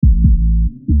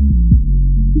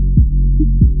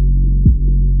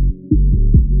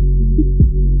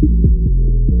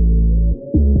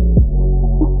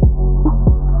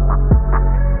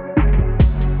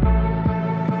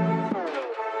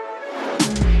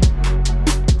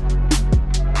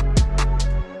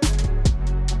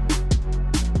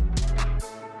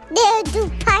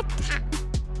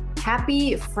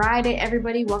Happy Friday,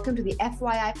 everybody. Welcome to the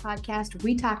FYI podcast.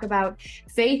 We talk about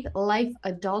faith, life,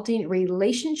 adulting,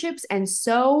 relationships, and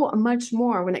so much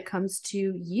more when it comes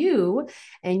to you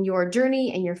and your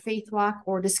journey and your faith walk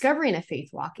or discovering a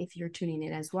faith walk if you're tuning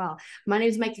in as well. My name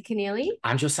is Micah Keneally.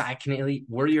 I'm Josiah Keneally.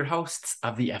 We're your hosts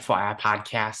of the FYI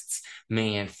podcasts.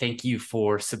 Man, thank you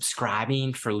for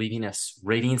subscribing, for leaving us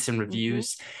ratings and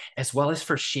reviews, as well as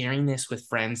for sharing this with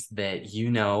friends that you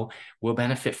know will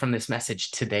benefit from this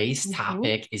message. Today's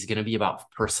topic is going to be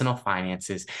about personal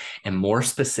finances, and more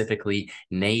specifically,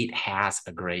 Nate has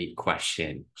a great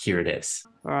question. Here it is.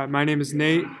 My name is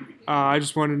Nate. I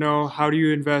just want to know, how do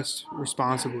you invest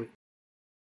responsibly?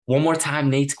 One more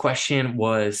time, Nate's question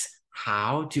was,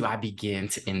 how do I begin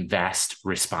to invest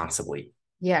responsibly?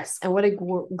 Yes. And what a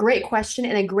great question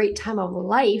and a great time of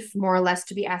life, more or less,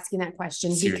 to be asking that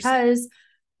question. Seriously. Because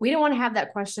we don't want to have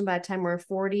that question by the time we're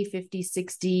 40, 50,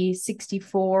 60,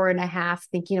 64 and a half,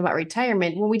 thinking about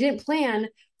retirement when we didn't plan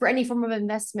for any form of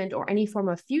investment or any form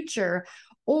of future.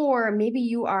 Or maybe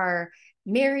you are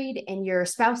married and your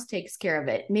spouse takes care of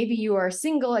it. Maybe you are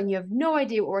single and you have no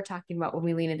idea what we're talking about when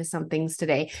we lean into some things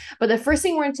today. But the first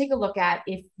thing we're going to take a look at,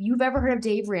 if you've ever heard of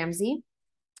Dave Ramsey,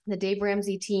 the Dave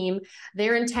Ramsey team,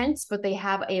 they're intense, but they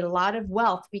have a lot of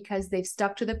wealth because they've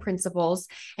stuck to the principles.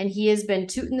 And he has been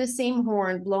tooting the same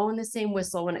horn, blowing the same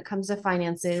whistle when it comes to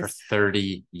finances for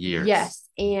 30 years. Yes.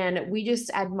 And we just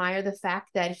admire the fact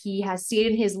that he has stayed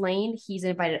in his lane. He's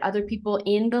invited other people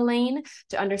in the lane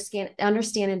to understand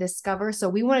and discover. So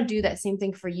we want to do that same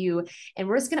thing for you. And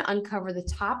we're just going to uncover the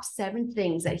top 7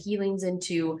 things that he leans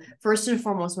into first and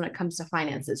foremost when it comes to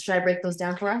finances. Should I break those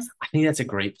down for us? I think that's a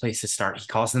great place to start. He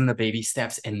calls them the baby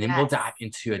steps, and then we'll dive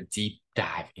into a deep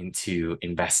dive into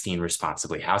investing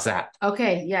responsibly. How's that?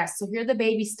 Okay. Yes. So here are the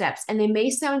baby steps, and they may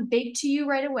sound big to you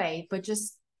right away, but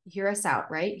just hear us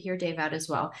out, right? Hear Dave out as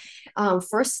well.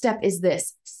 First step is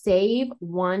this: save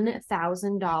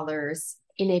 $1,000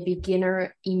 in a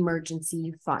beginner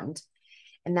emergency fund.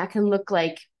 And that can look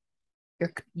like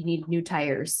you need new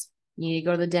tires. You need to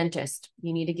go to the dentist.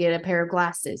 You need to get a pair of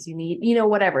glasses. You need,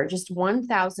 whatever, just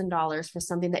 $1,000 for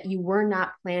something that you were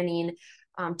not planning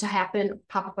to happen,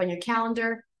 pop up on your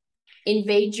calendar,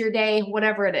 invade your day,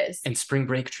 whatever it is. And spring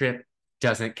break trip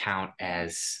doesn't count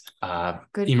as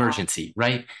emergency,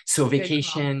 right? So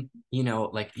vacation,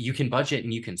 like you can budget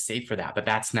and you can save for that, but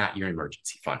that's not your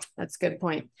emergency fund. That's a good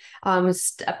point.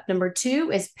 Step number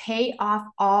 2 is pay off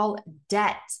all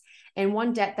debt. And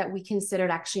one debt that we considered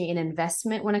actually an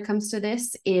investment when it comes to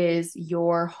this is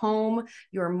your home,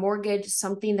 your mortgage,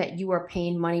 something that you are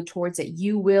paying money towards that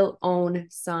you will own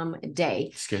someday.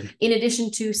 That's good. In addition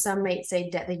to, some might say,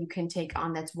 debt that you can take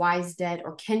on that's wise debt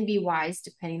or can be wise,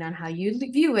 depending on how you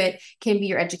view it, can be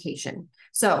your education.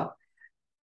 So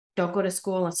don't go to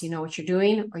school unless you know what you're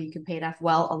doing, or you can pay it off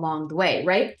well along the way,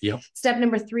 right? Yep. Step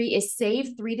number 3 is save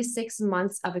 3 to 6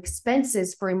 months of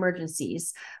expenses for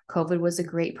emergencies. COVID was a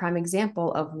great prime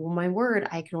example of, oh my word,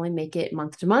 I can only make it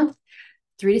month to month.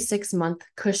 3 to 6 month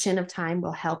cushion of time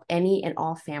will help any and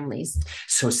all families.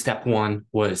 So step 1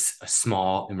 was a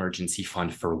small emergency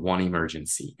fund for one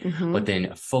emergency, but then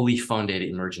a fully funded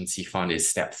emergency fund is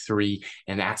step 3.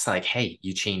 And that's like, hey,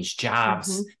 you change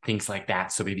jobs, things like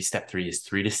that. So maybe step 3 is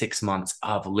 3 to 6 months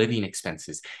of living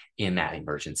expenses in that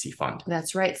emergency fund.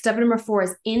 That's right. Step number 4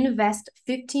 is invest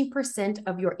 15%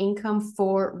 of your income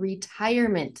for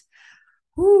retirement.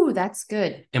 Ooh, that's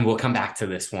good. And we'll come back to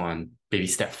this one, baby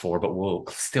step 4, but we'll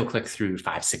still click through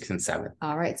 5, 6, and 7.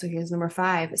 All right. So here's number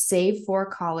 5, save for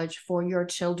college for your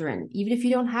children. Even if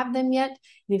you don't have them yet,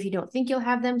 and if you don't think you'll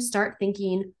have them, start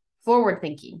thinking forward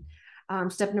thinking.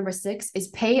 Step number 6 is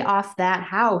pay off that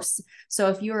house. So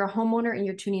if you're a homeowner and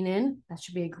you're tuning in, that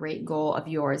should be a great goal of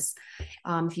yours.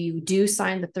 If you do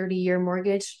sign the 30-year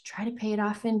mortgage, try to pay it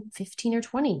off in 15 or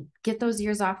 20. Get those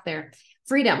years off there.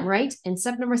 Freedom, right? And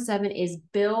step number 7 is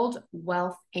build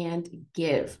wealth and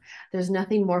give. There's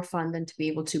nothing more fun than to be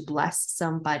able to bless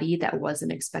somebody that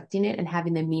wasn't expecting it and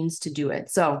having the means to do it.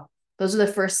 So those are the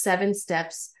first 7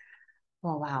 steps.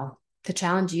 Oh, wow. To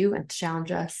challenge you and to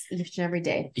challenge us each and every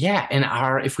day. Yeah. And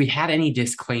if we had any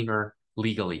disclaimer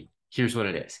legally, here's what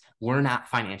it is. We're not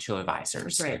financial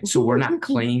advisors. That's right. So we're not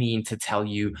claiming to tell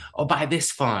you, oh, buy this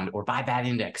fund or buy that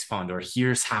index fund, or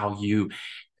here's how you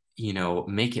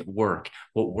make it work.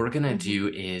 What we're going to do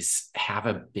is have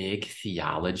a big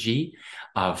theology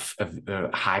of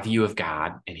a high view of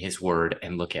God and his word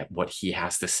and look at what he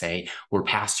has to say. We're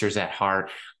pastors at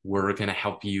heart. We're going to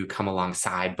help you come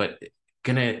alongside, but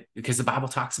because the Bible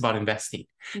talks about investing.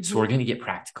 So we're going to get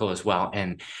practical as well.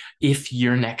 And if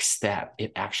your next step,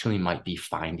 it actually might be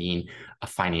finding a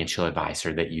financial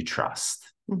advisor that you trust.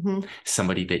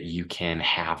 somebody that you can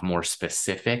have more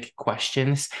specific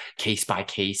questions, case by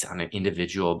case on an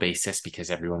individual basis,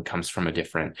 because everyone comes from a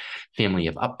different family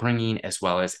of upbringing, as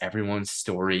well as everyone's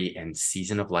story and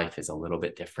season of life is a little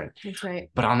bit different. That's right.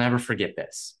 But I'll never forget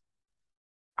this.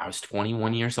 I was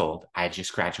 21 years old. I had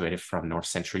just graduated from North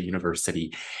Central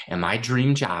University, and my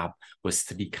dream job was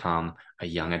to become a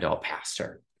young adult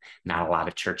pastor. Not a lot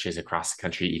of churches across the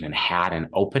country even had an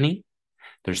opening.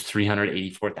 There's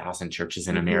 384,000 churches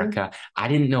in America. I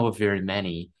didn't know of very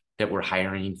many that were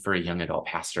hiring for a young adult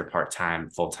pastor, part-time,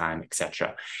 full-time,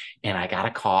 etc. And I got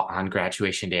a call on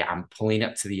graduation day. I'm pulling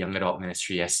up to the young adult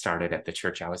ministry I started at the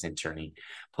church I was interning,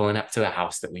 pulling up to the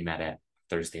house that we met at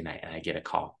Thursday night, and I get a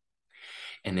call.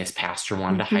 And this pastor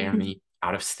wanted to hire me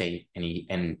out of state.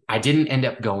 And I didn't end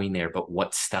up going there, but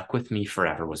what stuck with me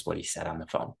forever was what he said on the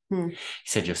phone. He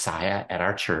said, Josiah, at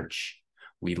our church,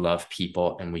 we love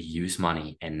people and we use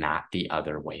money and not the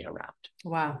other way around.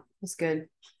 Wow, that's good.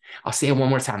 I'll say it one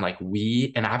more time. Like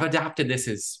and I've adopted this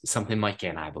as something Micah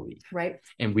and I believe. Right.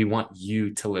 And we want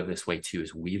you to live this way too,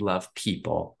 is we love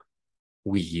people.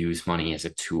 We use money as a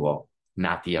tool,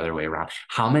 not the other way around.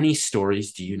 How many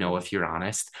stories do you know, if you're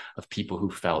honest, of people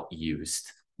who felt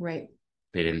used? Right.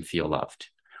 They didn't feel loved.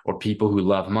 Or people who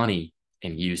love money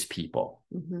and use people.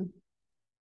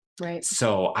 Right.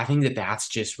 So I think that that's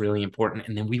just really important.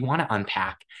 And then we want to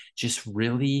unpack just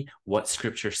really what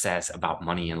scripture says about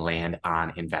money and land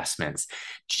on investments.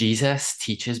 Jesus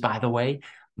teaches, by the way,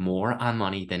 more on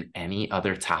money than any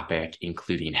other topic,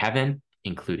 including heaven,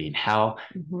 including hell.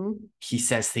 He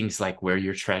says things like, where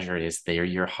your treasure is, there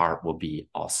your heart will be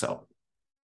also.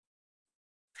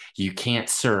 You can't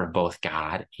serve both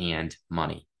God and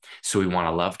money. So we want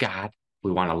to love God.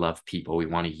 We want to love people. We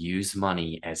want to use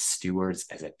money as stewards,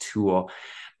 as a tool.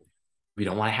 We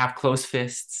don't want to have closed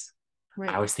fists.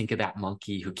 Right. I always think of that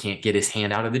monkey who can't get his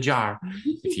hand out of the jar.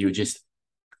 If you just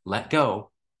let go,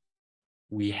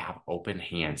 we have open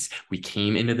hands. We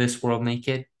came into this world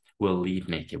naked. We'll leave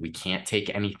naked. We can't take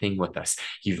anything with us.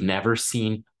 You've never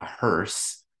seen a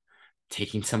hearse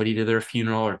taking somebody to their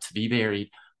funeral or to be buried,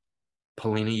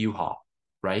 pulling a U-Haul,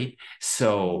 right?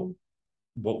 So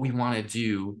what we want to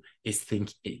do is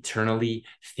think eternally,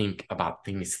 think about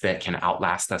things that can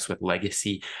outlast us with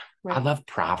legacy. Right. I love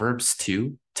Proverbs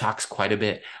too. Talks quite a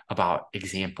bit about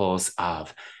examples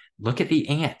of, look at the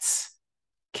ants,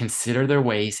 consider their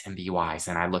ways and be wise.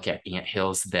 And I look at ant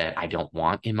hills that I don't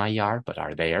want in my yard, but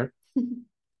are there.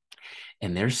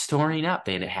 And they're storing up.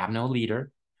 They have no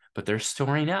leader, but they're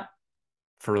storing up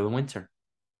for the winter.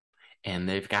 And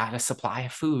they've got a supply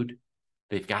of food.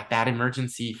 They've got that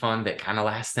emergency fund that kind of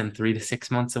lasts them 3 to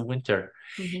 6 months of winter.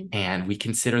 And we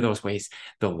consider those ways.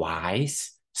 The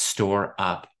wise store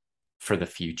up for the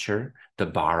future. The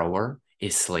borrower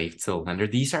is slave to the lender.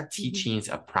 These are teachings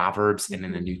of Proverbs and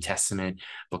in the New Testament,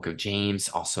 book of James,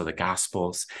 also the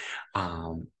Gospels.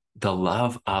 The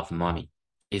love of money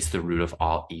is the root of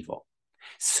all evil.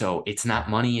 So it's not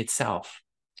money itself.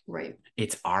 Right.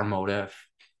 It's our motive,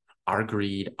 our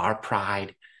greed, our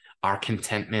pride, our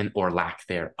contentment or lack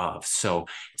thereof. So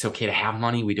it's okay to have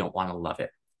money. We don't want to love it.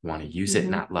 We want to use it,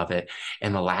 not love it.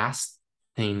 And the last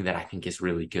thing that I think is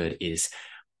really good is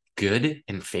good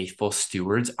and faithful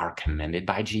stewards are commended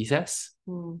by Jesus.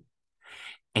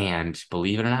 And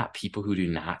believe it or not, people who do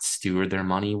not steward their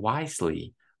money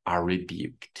wisely are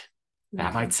rebuked.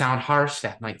 That might sound harsh.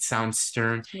 That might sound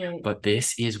stern, but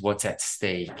this is what's at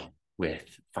stake with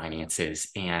finances.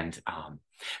 And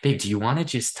babe, do you want to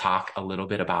just talk a little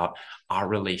bit about our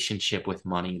relationship with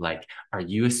money? Like, are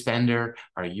you a spender?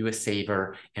 Are you a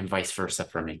saver? And vice versa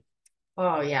for me.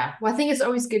 Oh, yeah. Well, I think it's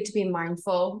always good to be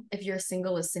mindful, if you're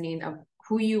single listening, of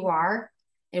who you are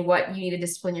and what you need to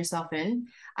discipline yourself in.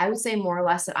 I would say more or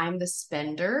less that I'm the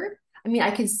spender. I mean,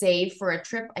 I can save for a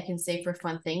trip. I can save for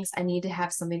fun things. I need to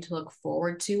have something to look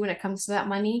forward to when it comes to that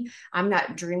money. I'm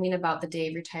not dreaming about the day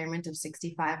of retirement of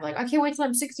 65. Like, I can't wait till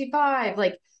I'm 65.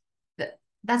 Like,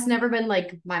 that's never been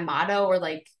like my motto or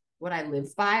like what I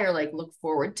live by or like look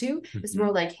forward to. It's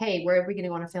more like, hey, where are we going to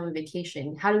go on a family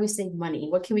vacation? How do we save money?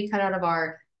 What can we cut out of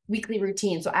our weekly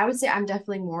routine? So I would say I'm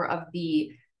definitely more of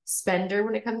the spender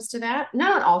when it comes to that.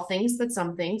 Not on all things, but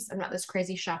some things. I'm not this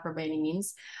crazy shopper by any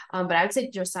means. But I would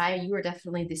say, Josiah, you are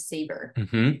definitely the saver.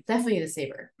 Definitely the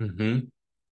saver.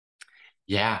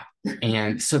 Yeah.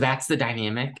 And so that's the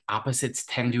dynamic. Opposites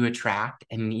tend to attract,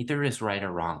 and neither is right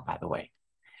or wrong, by the way.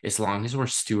 As long as we're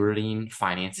stewarding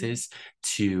finances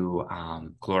to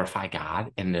glorify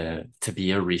God and to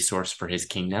be a resource for his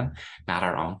kingdom, not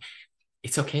our own,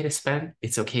 it's okay to spend.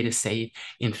 It's okay to save.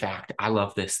 In fact, I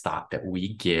love this thought that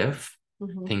we give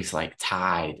things like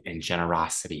tithe and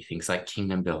generosity, things like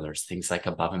kingdom builders, things like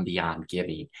above and beyond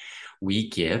giving. We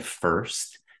give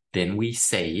first, then we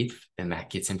save, and that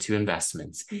gets into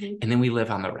investments, and then we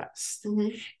live on the rest.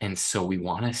 And so we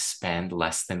want to spend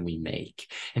less than we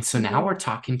make. And so now we're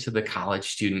talking to the college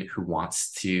student who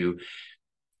wants to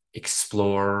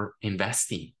explore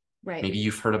investing. Right. Maybe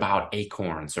you've heard about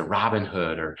Acorns or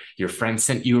Robinhood, or your friend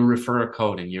sent you a referral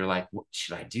code and you're like,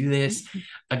 should I do this?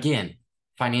 Again,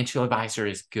 financial advisor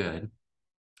is good,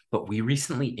 but we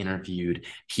recently interviewed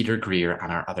Peter Greer on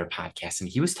our other podcast, and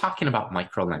he was talking about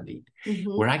micro lending.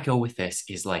 Where I go with this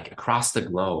is like across the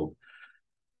globe,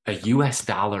 a US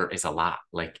dollar is a lot.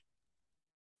 Like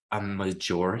a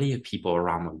majority of people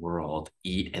around the world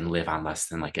eat and live on less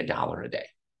than like $1 a day.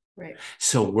 Right.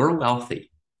 So we're wealthy.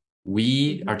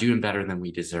 We are doing better than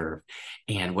we deserve.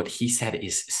 And what he said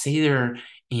is, say they're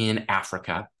in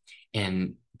Africa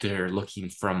and they're looking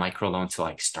for a microloan to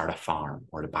like start a farm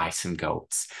or to buy some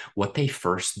goats. What they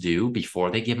first do before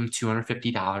they give them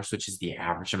 $250, which is the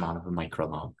average amount of a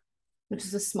microloan, which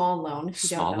is a small loan. If you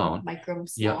small don't know, loan, micro,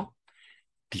 small. Yep.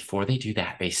 Before they do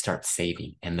that, they start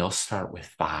saving, and they'll start with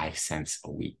 5 cents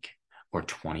a week or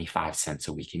 25 cents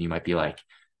a week. And you might be like,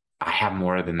 I have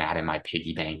more than that in my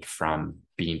piggy bank from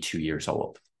being 2 years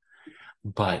old.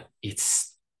 But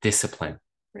it's discipline.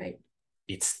 Right.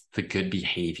 It's the good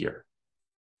behavior.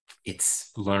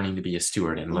 It's learning to be a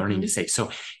steward and learning to save. So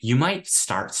you might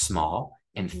start small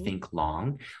and think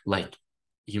long. Like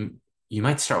you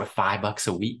might start with $5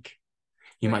 a week.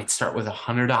 You might start with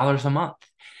 $100 a month.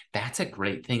 That's a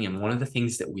great thing. And one of the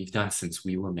things that we've done since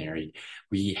we were married,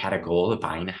 we had a goal of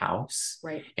buying a house.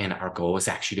 Right. And our goal was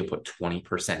actually to put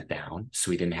 20% down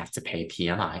so we didn't have to pay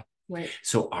PMI. Right.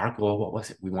 So our goal, what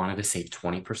was it? We wanted to save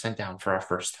 20% down for our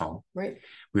first home. Right.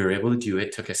 We were able to do it.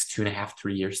 It took us 2.5,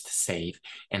 3 years to save.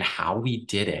 And how we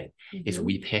did it is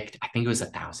we picked, I think it was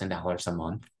 $1,000 a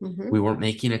month. We weren't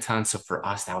making a ton. So for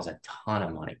us, that was a ton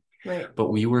of money. Right. But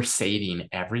we were saving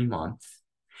every month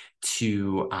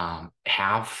to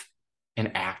have an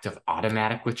act of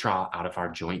automatic withdrawal out of our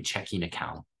joint checking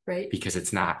account. Right. Because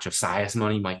it's not Josiah's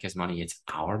money, Micah's money, it's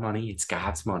our money, it's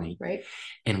God's money. Right.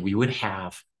 And we would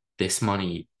have this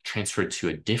money transferred to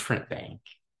a different bank,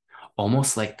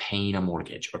 almost like paying a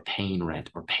mortgage or paying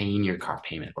rent or paying your car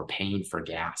payment or paying for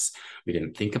gas. We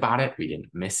didn't think about it. We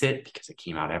didn't miss it because it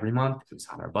came out every month. It was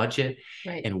on our budget.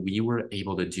 Right. And we were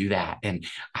able to do that. And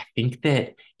I think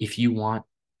that if you want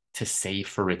to save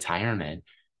for retirement,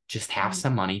 just have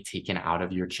some money taken out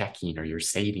of your checking or your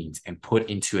savings and put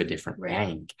into a different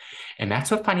bank. And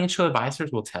that's what financial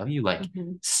advisors will tell you, like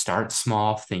start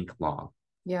small, think long.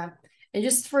 Yeah. And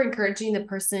just for encouraging the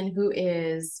person who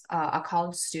is a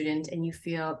college student and you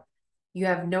feel you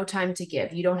have no time to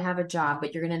give, you don't have a job,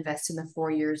 but you're going to invest in the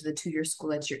 4 years, the 2-year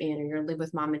school that you're in, or you're going to live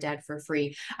with mom and dad for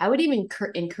free. I would even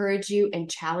encourage you and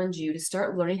challenge you to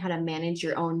start learning how to manage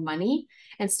your own money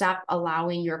and stop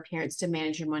allowing your parents to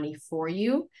manage your money for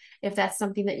you. If that's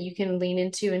something that you can lean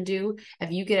into and do,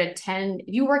 if you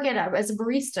you work as a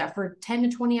barista for 10 to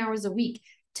 20 hours a week,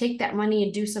 take that money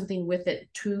and do something with it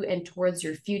to and towards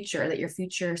your future that your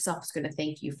future self is going to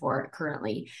thank you for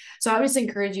currently. So I would just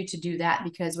encourage you to do that,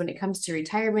 because when it comes to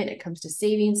retirement, it comes to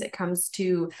savings, it comes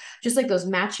to just like those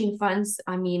matching funds.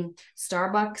 I mean,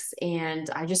 Starbucks, and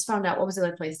I just found out, what was the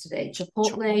other place today?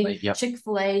 Chipotle, yep.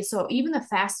 Chick-fil-A. So even the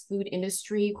fast food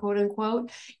industry, quote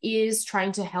unquote, is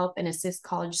trying to help and assist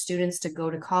college students to go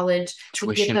to college,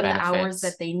 to get them benefits, the hours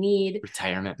that they need,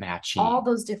 retirement matching, all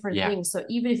those different things. So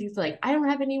even if you feel like I don't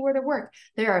have anywhere to work,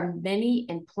 there are many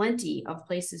and plenty of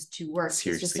places to work.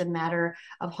 Seriously. It's just a matter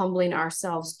of humbling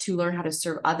ourselves to learn how to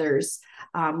serve others,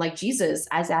 like Jesus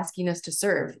is asking us to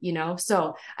serve,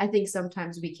 So I think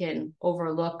sometimes we can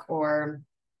overlook or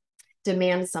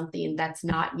demand something that's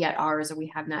not yet ours, or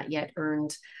we have not yet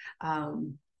earned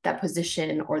that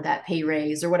position or that pay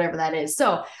raise or whatever that is.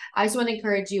 So I just want to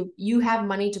encourage you, you have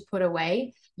money to put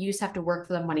away. You just have to work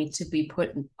for the money to be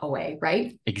put away,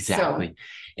 right? Exactly. So,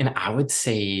 and I would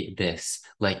say this,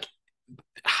 like,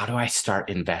 how do I start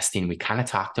investing? We kind of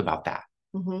talked about that.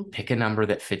 Pick a number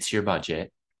that fits your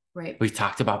budget. Right. We've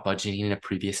talked about budgeting in a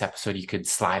previous episode. You could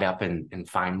slide up and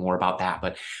find more about that.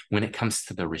 But when it comes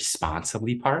to the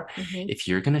responsibly part, if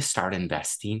you're going to start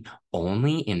investing,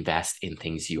 only invest in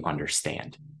things you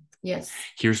understand. Yes.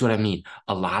 Here's what I mean.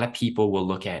 A lot of people will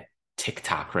look at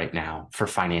TikTok right now for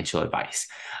financial advice.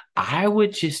 I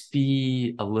would just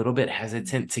be a little bit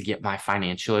hesitant to get my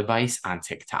financial advice on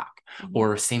TikTok,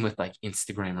 or same with like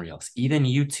Instagram Reels, even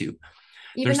YouTube.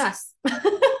 Even us.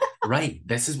 Right.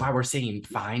 This is why we're saying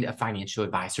find a financial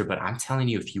advisor. But I'm telling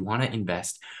you, if you want to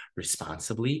invest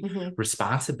responsibly,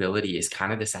 responsibility is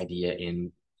kind of this idea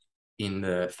in in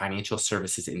the financial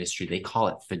services industry, they call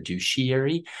it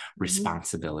fiduciary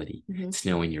responsibility. It's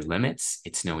knowing your limits,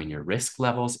 it's knowing your risk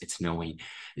levels, it's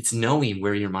knowing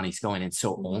where your money's going. And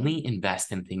so only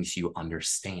invest in things you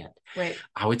understand. Right.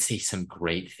 I would say some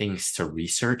great things to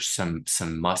research, some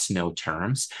must-know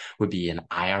terms would be an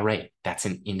IRA. That's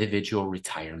an individual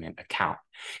retirement account.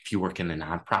 If you work in the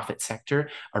nonprofit sector,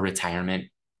 a retirement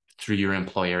through your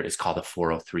employer is called a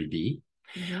 403b.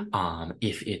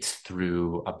 If it's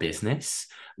through a business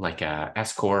like a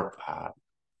S Corp,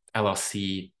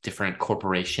 LLC, different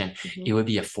corporation, it would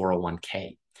be a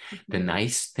 401k. The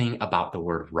nice thing about the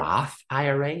word Roth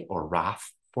IRA or Roth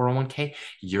 401k,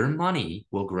 your money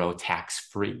will grow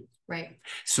tax-free. Right.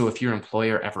 So if your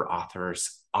employer ever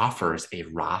offers a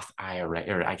Roth IRA,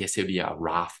 or I guess it would be a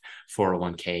Roth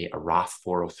 401k, a Roth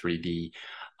 403b,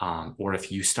 or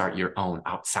if you start your own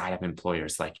outside of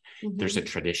employers, like there's a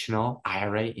traditional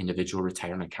IRA, individual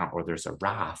retirement account, or there's a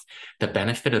Roth. The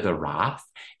benefit of the Roth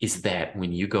is that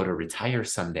when you go to retire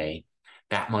someday,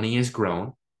 that money is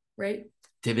grown. Right.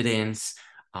 Dividends,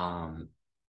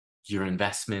 your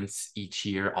investments each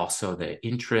year, also the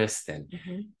interest and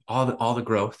all the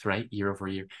growth, right, year over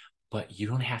year. But you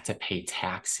don't have to pay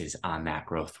taxes on that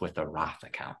growth with a Roth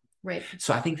account. Right.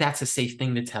 So I think that's a safe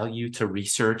thing to tell you, to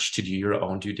research, to do your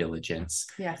own due diligence.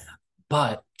 Yes.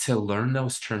 But to learn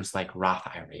those terms like Roth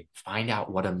IRA, find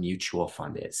out what a mutual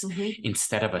fund is.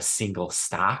 Instead of a single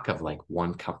stock of like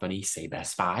one company, say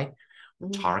Best Buy,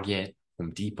 Target,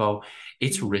 Home Depot,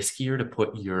 it's riskier to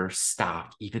put your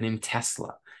stock, even in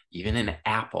Tesla, even in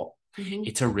Apple.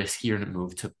 It's a riskier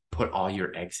move to put all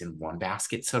your eggs in one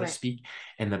basket, so to speak.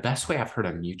 And the best way I've heard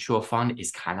a mutual fund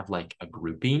is kind of like a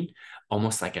grouping,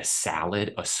 almost like a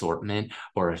salad assortment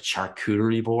or a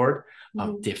charcuterie board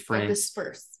of different, like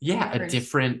disperse. a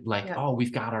different, like, oh,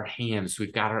 we've got our hams,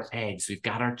 we've got our eggs, we've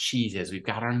got our cheeses, we've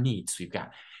got our meats, we've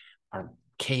got our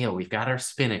kale, we've got our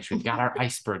spinach, we've got our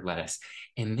iceberg lettuce.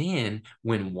 And then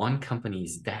when one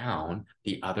company's down,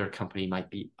 the other company might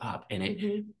be up.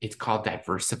 And it's called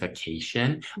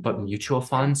diversification. But mutual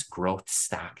funds, growth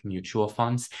stock mutual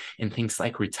funds, and things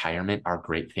like retirement are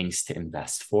great things to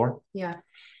invest for. Yeah.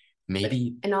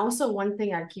 Maybe. And also one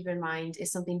thing I'd keep in mind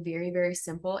is something very, very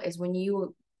simple is when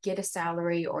you get a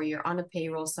salary or you're on a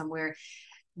payroll somewhere,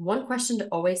 one question to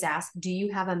always ask, do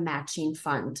you have a matching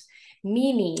fund?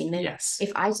 Meaning,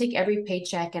 if I take every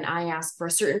paycheck and I ask for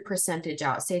a certain percentage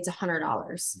out, say it's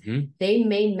 $100, they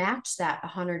may match that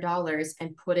 $100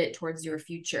 and put it towards your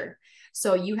future.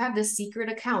 So you have this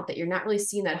secret account that you're not really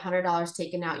seeing that $100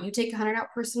 taken out. You take $100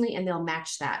 out personally and they'll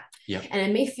match that. And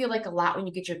it may feel like a lot when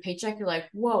you get your paycheck. You're like,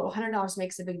 whoa, $100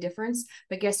 makes a big difference.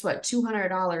 But guess what?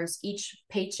 $200 each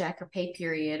paycheck or pay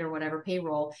period or whatever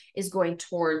payroll is going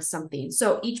towards something.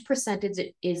 So each percentage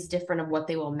is different of what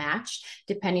they will match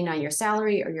depending on your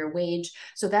salary or your wage.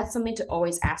 So that's something to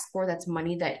always ask for. That's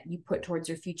money that you put towards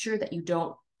your future that you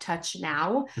don't touch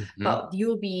now, but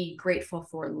you'll be grateful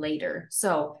for later.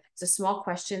 So it's a small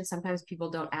question. Sometimes people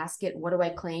don't ask it. What do I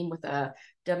claim with a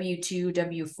W-2,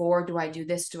 W-4? Do I do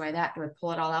this? Do I that? Do I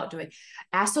pull it all out? Do I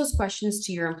ask those questions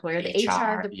to your employer? The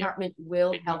HR department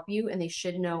will help you, and they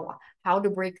should know how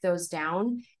to break those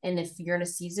down. And if you're in a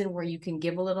season where you can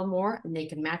give a little more and they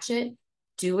can match it,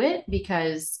 do it,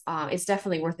 because it's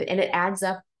definitely worth it. And it adds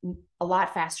up a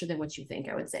lot faster than what you think,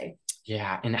 I would say.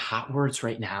 Yeah. And hot words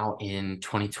right now in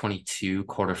 2022,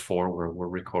 Q4, where we're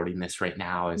recording this right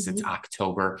now, is it's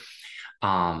October.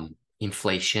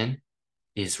 Inflation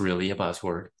is really a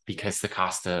buzzword because the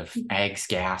cost of eggs,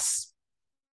 gas,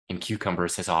 and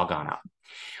cucumbers has all gone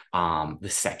up. The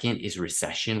second is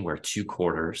recession, where 2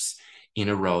 quarters in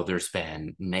a row there's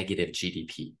been negative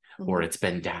GDP or it's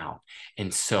been down.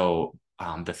 And so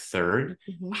the third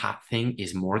hot thing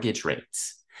is mortgage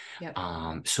rates.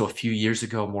 So a few years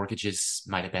ago, mortgages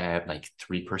might have been at like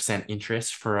 3%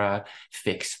 interest for a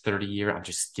fixed 30-year. I'm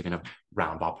just giving a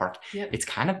round ballpark. It's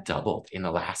kind of doubled in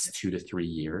the last 2 to 3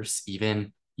 years,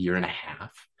 even year and a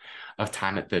half of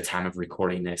time at the time of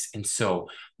recording this. And so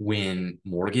when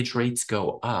mortgage rates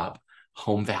go up,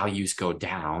 home values go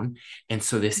down. And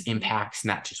so this impacts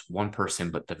not just one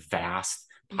person, but the vast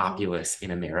populace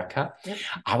in America.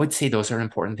 I would say those are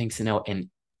important things to know. And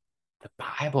the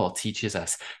Bible teaches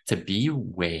us to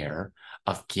beware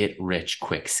of get rich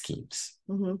quick schemes.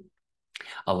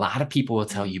 A lot of people will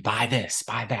tell you, buy this,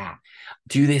 buy that,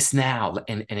 do this now.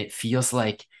 And it feels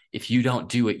like if you don't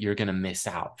do it, you're going to miss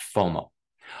out, FOMO.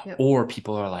 Or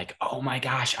people are like, oh my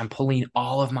gosh, I'm pulling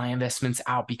all of my investments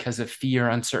out because of fear,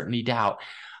 uncertainty, doubt.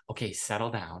 Okay, settle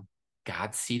down.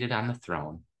 God's seated on the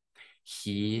throne.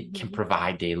 He can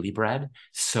provide daily bread.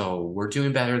 So we're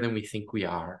doing better than we think we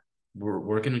are.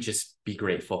 we're going to just be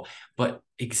grateful. But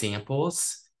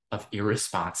examples of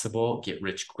irresponsible get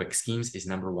rich quick schemes is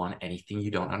number one, anything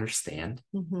you don't understand,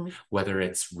 whether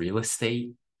it's real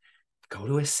estate, go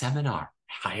to a seminar,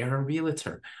 hire a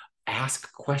realtor,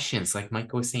 ask questions. Like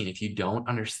Mike was saying, if you don't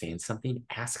understand something,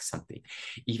 ask something.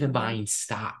 Even buying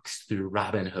stocks through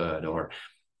Robinhood or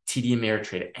TD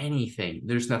Ameritrade, anything,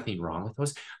 there's nothing wrong with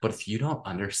those. But if you don't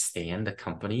understand the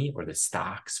company or the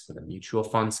stocks or the mutual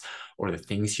funds or the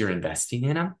things you're investing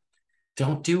in them,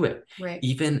 don't do it. Right.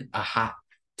 Even a hot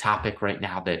topic right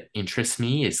now that interests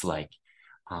me is like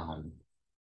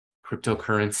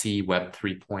cryptocurrency, Web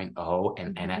 3.0,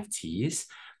 and NFTs.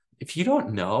 If you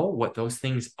don't know what those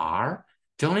things are,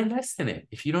 don't invest in it.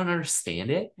 If you don't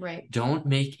understand it, don't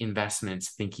make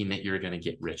investments thinking that you're going to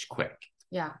get rich quick.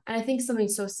 Yeah. And I think something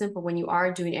so simple when you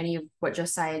are doing any of what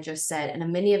Josiah just said,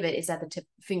 and many of it is at the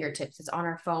fingertips. It's on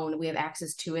our phone. We have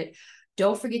access to it.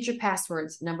 Don't forget your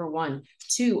passwords, number one.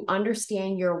 2,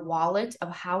 understand your wallet of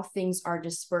how things are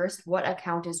dispersed, what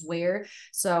account is where.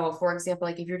 So for example,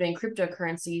 like if you're doing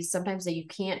cryptocurrencies, sometimes you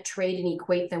can't trade and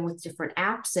equate them with different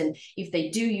apps. And if they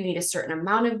do, you need a certain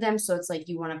amount of them. So it's like,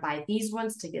 you want to buy these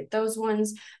ones to get those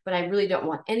ones, but I really don't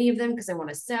want any of them because I want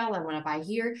to sell, I want to buy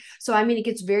here. So, I mean, it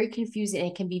gets very confusing and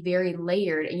it can be very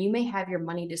layered, and you may have your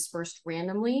money dispersed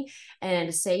randomly,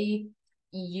 and say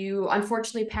you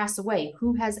unfortunately pass away.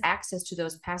 Who has access to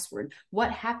those passwords?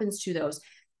 What happens to those?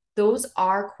 Those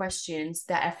are questions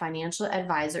that a financial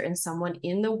advisor and someone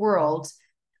in the world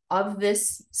of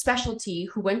this specialty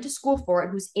who went to school for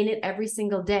it, who's in it every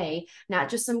single day, not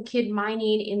just some kid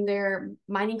mining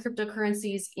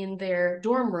cryptocurrencies in their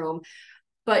dorm room,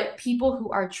 but people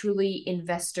who are truly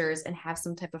investors and have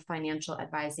some type of financial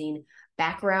advising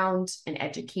background and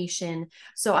education.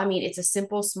 So, I mean, it's a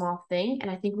simple, small thing. And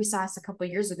I think we saw this a couple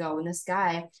of years ago when this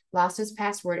guy lost his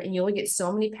password, and you only get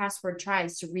so many password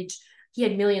tries to reach. He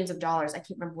had millions of dollars. I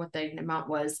can't remember what the amount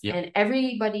was. Yep. And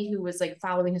everybody who was like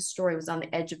following his story was on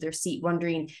the edge of their seat,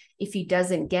 wondering if he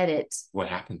doesn't get it, what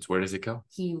happens? Where does it go?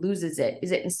 He loses it.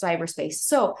 Is it in cyberspace?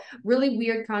 So really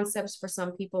weird concepts for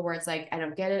some people where it's like, I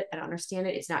don't get it. I don't understand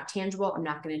it. It's not tangible. I'm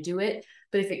not going to do it.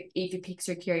 But if it piques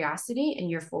your curiosity and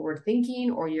you're forward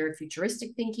thinking or you're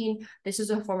futuristic thinking, this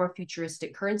is a form of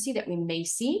futuristic currency that we may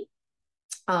see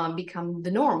become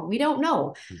the norm. We don't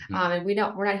know. And we're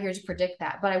not here to predict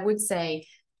that, but I would say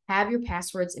have your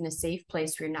passwords in a safe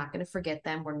place where you're not going to forget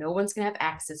them, where no one's going to have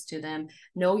access to them.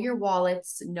 Know your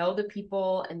wallets, know the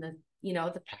people and the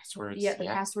passwords. The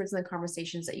passwords and the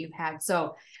conversations that you've had.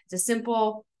 So it's a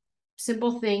simple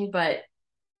thing, but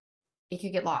it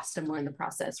could get lost somewhere in the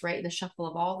process, right? In the shuffle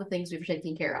of all the things we've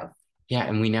taken care of. Yeah.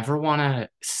 And we never want to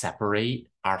separate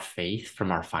our faith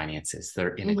from our finances.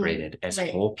 They're integrated as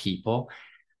whole people.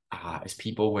 As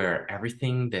people where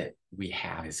everything that we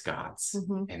have is God's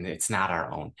and it's not our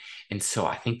own. And so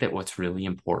I think that what's really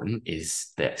important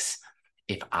is this: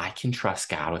 if I can trust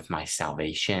God with my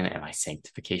salvation and my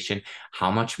sanctification,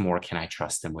 how much more can I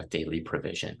trust him with daily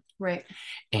provision? Right.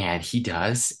 And he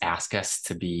does ask us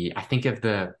to be, I think of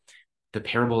the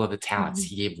parable of the talents.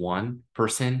 He gave one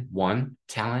person 1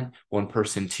 talent, one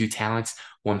person 2 talents,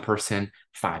 one person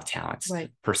 5 talents. Right.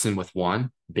 Person with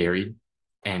 1 buried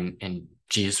and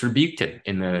Jesus rebuked it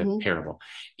in the parable.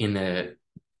 In the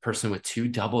person with 2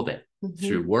 doubled it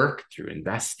through work, through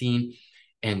investing.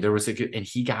 And there was and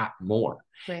he got more.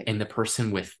 Right. And the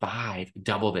person with 5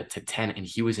 doubled it to 10, and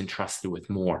he was entrusted with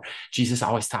more. Jesus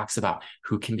always talks about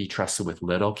who can be trusted with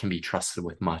little can be trusted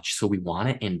with much. So we want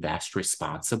to invest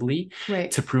responsibly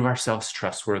to prove ourselves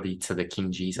trustworthy to the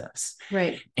King Jesus.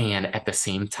 Right. And at the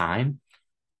same time,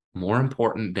 more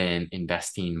important than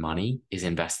investing money is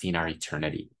investing our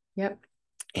eternity. Yep.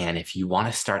 And if you want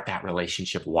to start that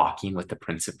relationship walking with the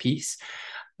Prince of Peace,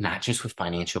 not just with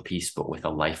financial peace, but with a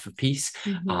life of peace,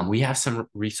 we have some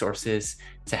resources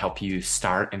to help you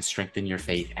start and strengthen your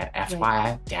faith at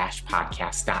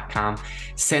fyi-podcast.com.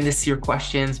 Send us your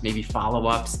questions, maybe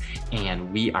follow-ups,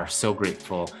 and we are so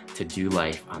grateful to do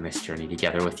life on this journey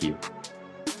together with you.